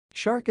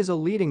Shark is a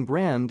leading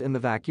brand in the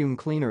vacuum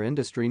cleaner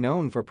industry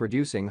known for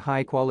producing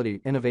high-quality,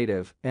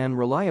 innovative, and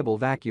reliable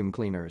vacuum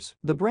cleaners.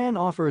 The brand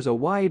offers a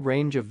wide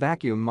range of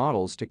vacuum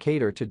models to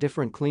cater to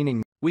different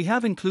cleaning. We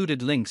have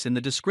included links in the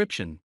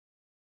description,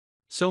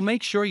 so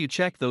make sure you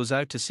check those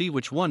out to see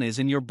which one is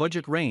in your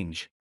budget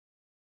range.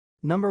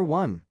 Number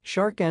 1.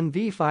 Shark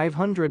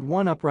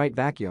NV501 Upright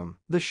Vacuum.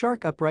 The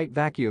Shark upright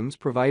vacuums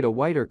provide a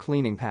wider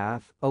cleaning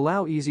path,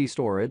 allow easy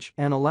storage,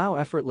 and allow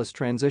effortless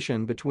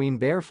transition between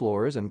bare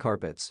floors and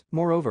carpets.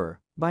 Moreover,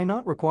 by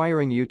not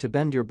requiring you to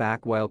bend your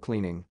back while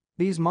cleaning,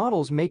 these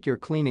models make your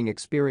cleaning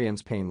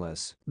experience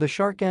painless. The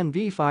Shark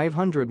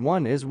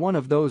NV501 is one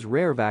of those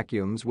rare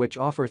vacuums which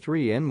offer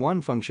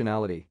 3-in-1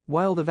 functionality.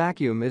 While the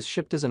vacuum is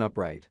shipped as an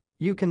upright,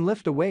 you can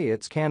lift away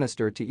its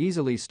canister to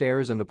easily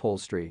stairs and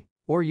upholstery.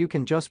 Or you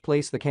can just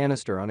place the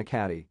canister on a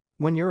caddy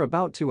when you're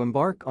about to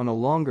embark on a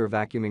longer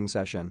vacuuming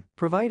session.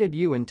 Provided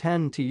you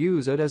intend to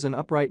use it as an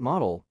upright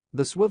model,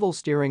 the swivel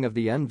steering of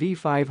the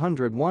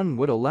NV501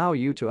 would allow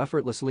you to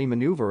effortlessly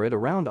maneuver it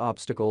around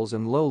obstacles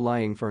and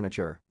low-lying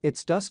furniture.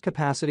 Its dust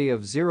capacity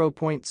of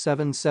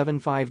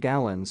 0.775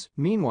 gallons,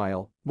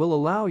 meanwhile, will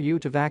allow you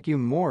to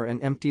vacuum more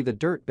and empty the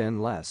dirt bin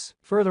less.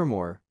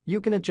 Furthermore,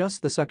 you can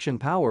adjust the suction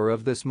power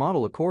of this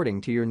model according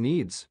to your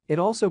needs. It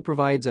also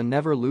provides a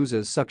never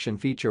loses suction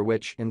feature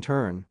which, in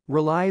turn,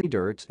 relies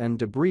dirt and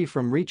debris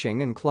from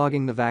reaching and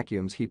clogging the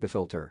vacuum's HEPA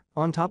filter.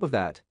 On top of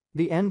that,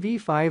 the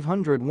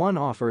NV501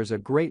 offers a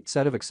great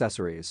set of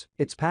accessories.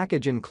 Its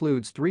package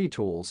includes 3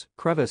 tools,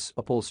 crevice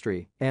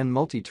upholstery, and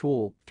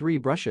multi-tool, 3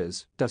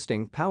 brushes,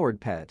 dusting, powered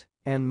pet,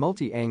 and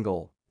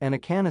multi-angle, and a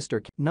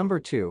canister. Number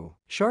 2.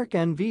 Shark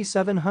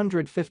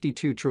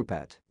NV752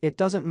 TruePet. It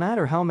doesn't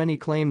matter how many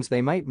claims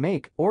they might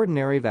make,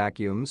 ordinary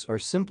vacuums are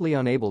simply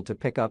unable to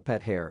pick up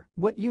pet hair.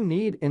 What you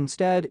need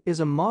instead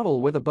is a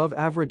model with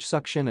above-average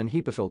suction and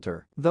HEPA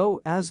filter. Though,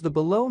 as the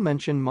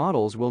below-mentioned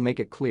models will make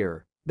it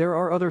clear, there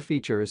are other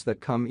features that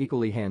come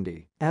equally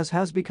handy. As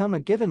has become a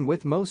given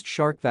with most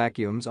Shark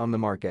vacuums on the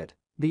market,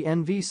 the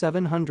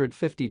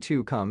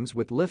NV752 comes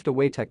with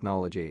lift-away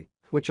technology,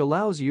 which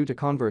allows you to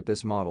convert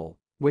this model,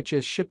 which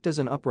is shipped as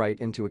an upright,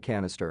 into a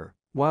canister,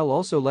 while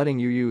also letting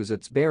you use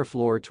its bare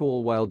floor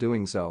tool while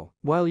doing so.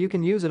 While you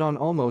can use it on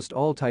almost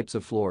all types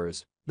of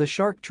floors, the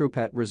Shark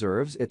TruePet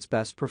reserves its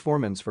best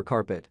performance for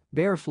carpet,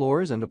 bare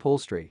floors and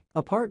upholstery.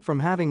 Apart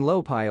from having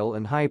low pile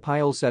and high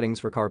pile settings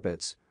for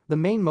carpets, the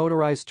main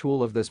motorized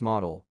tool of this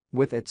model,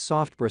 with its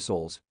soft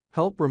bristles,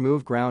 help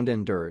remove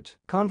ground-in dirt.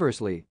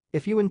 Conversely,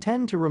 if you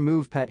intend to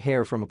remove pet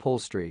hair from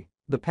upholstery,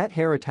 the pet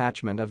hair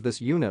attachment of this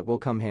unit will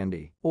come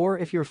handy. Or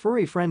if your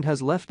furry friend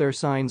has left their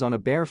signs on a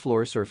bare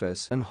floor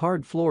surface, and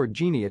hard floor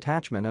genie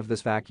attachment of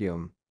this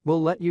vacuum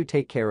will let you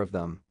take care of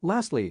them.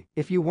 Lastly,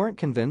 if you weren't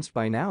convinced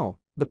by now,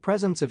 the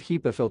presence of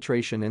HEPA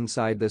filtration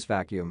inside this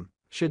vacuum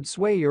should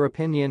sway your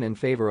opinion in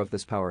favor of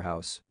this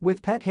powerhouse.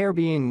 With pet hair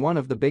being one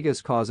of the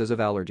biggest causes of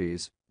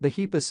allergies, the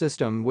HEPA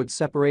system would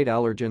separate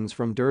allergens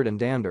from dirt and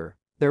dander,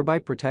 thereby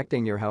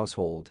protecting your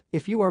household.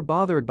 If you are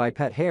bothered by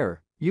pet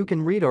hair, you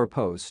can read our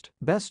post,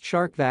 Best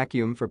Shark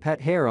Vacuum for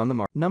Pet Hair on the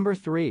Market. Number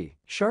 3.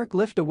 Shark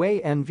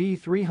Lift-Away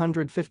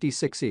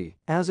NV356E.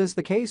 As is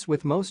the case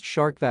with most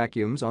Shark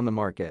vacuums on the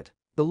market,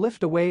 the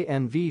Lift-Away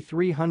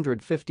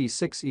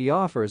NV356E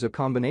offers a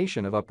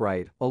combination of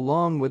upright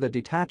along with a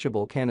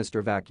detachable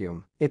canister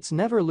vacuum. Its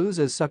never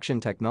loses suction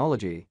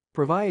technology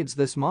provides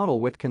this model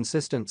with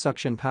consistent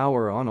suction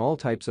power on all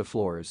types of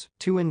floors.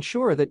 To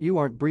ensure that you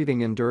aren't breathing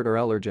in dirt or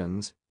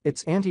allergens,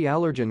 its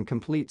anti-allergen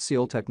complete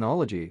seal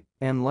technology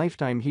and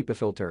lifetime HEPA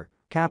filter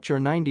capture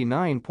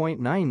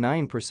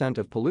 99.99%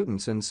 of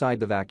pollutants inside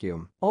the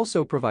vacuum.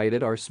 Also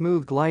provided are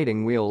smooth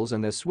gliding wheels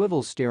and a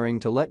swivel steering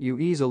to let you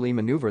easily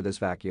maneuver this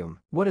vacuum.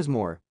 What is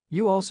more,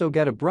 you also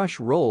get a brush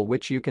roll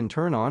which you can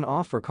turn on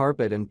off for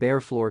carpet and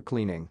bare floor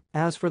cleaning.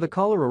 As for the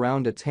collar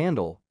around its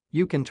handle,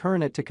 you can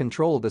turn it to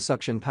control the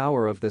suction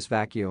power of this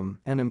vacuum,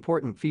 an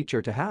important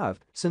feature to have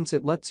since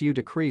it lets you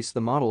decrease the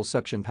model's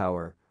suction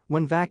power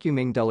when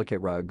vacuuming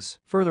delicate rugs.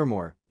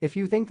 Furthermore, if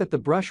you think that the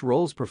brush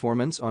roll's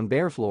performance on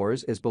bare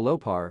floors is below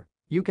par,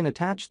 you can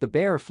attach the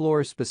bare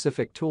floor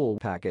specific tool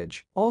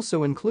package.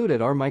 Also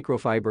included are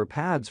microfiber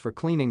pads for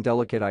cleaning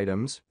delicate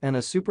items and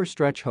a super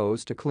stretch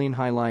hose to clean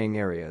high-lying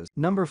areas.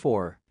 Number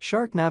 4.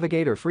 Shark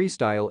Navigator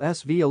Freestyle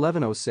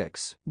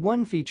SV1106.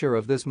 One feature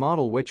of this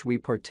model which we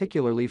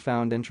particularly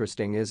found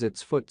interesting is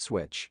its foot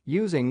switch,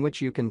 using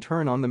which you can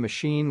turn on the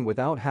machine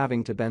without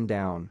having to bend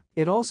down.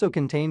 It also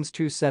contains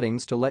 2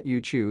 settings to let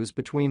you choose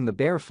between the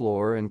bare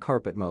floor and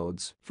carpet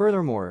modes.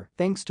 Furthermore,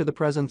 thanks to the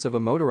presence of a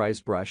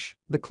motorized brush,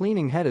 the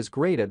cleaning head is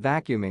great at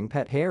vacuuming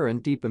pet hair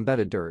and deep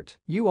embedded dirt.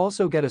 You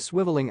also get a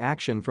swiveling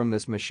action from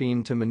this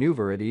machine to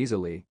maneuver it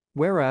easily,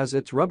 whereas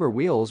its rubber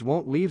wheels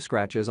won't leave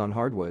scratches on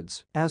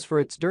hardwoods. As for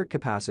its dirt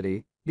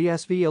capacity, the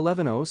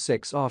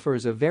SV1106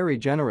 offers a very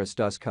generous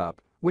dust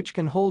cup, which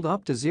can hold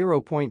up to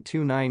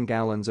 0.29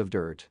 gallons of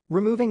dirt.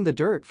 Removing the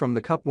dirt from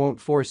the cup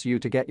won't force you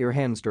to get your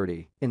hands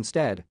dirty.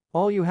 Instead,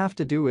 All you have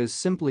to do is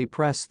simply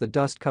press the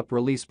dust cup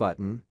release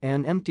button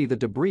and empty the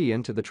debris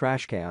into the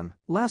trash can.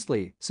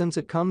 Lastly, since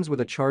it comes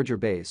with a charger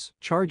base,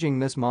 charging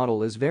this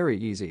model is very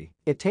easy.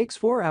 It takes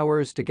 4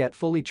 hours to get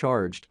fully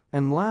charged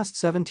and lasts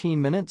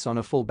 17 minutes on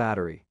a full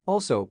battery.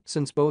 Also,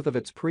 since both of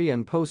its pre-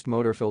 and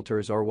post-motor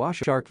filters are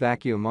washable. Shark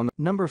vacuum on the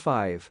Number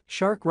 5.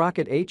 Shark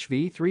Rocket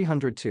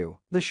HV302.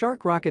 The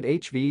Shark Rocket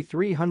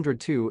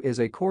HV302 is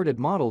a corded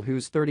model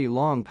whose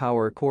 30-long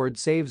power cord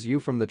saves you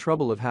from the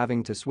trouble of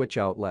having to switch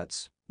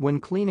outlets when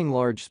cleaning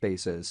large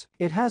spaces.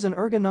 It has an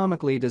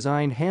ergonomically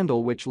designed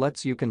handle which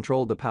lets you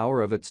control the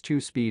power of its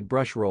 2-speed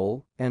brush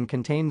roll and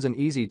contains an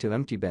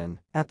easy-to-empty bin.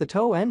 At the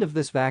toe end of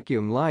this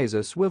vacuum lies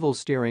a swivel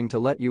steering to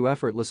let you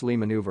effortlessly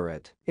maneuver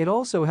it. It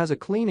also has a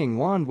cleaning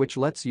wand which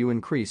lets you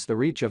increase the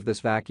reach of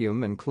this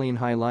vacuum and clean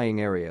high-lying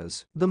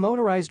areas. The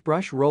motorized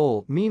brush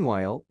roll,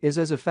 meanwhile, is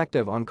as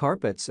effective on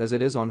carpets as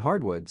it is on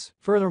hardwoods.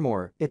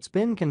 Furthermore, its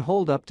bin can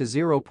hold up to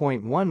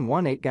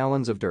 0.118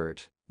 gallons of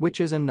dirt, which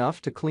is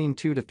enough to clean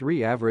 2 to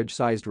 3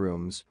 average-sized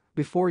rooms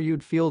before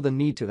you'd feel the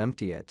need to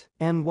empty it.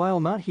 And while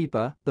not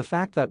HEPA, the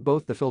fact that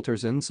both the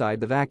filters inside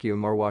the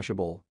vacuum are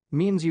washable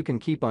means you can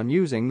keep on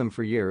using them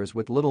for years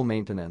with little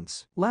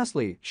maintenance.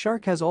 Lastly,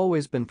 Shark has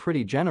always been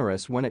pretty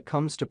generous when it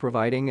comes to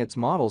providing its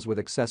models with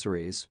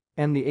accessories,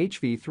 and the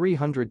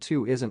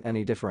HV302 isn't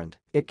any different.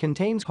 It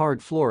contains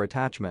hard floor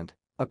attachment,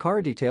 a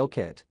car detail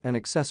kit, an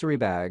accessory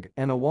bag,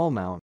 and a wall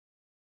mount.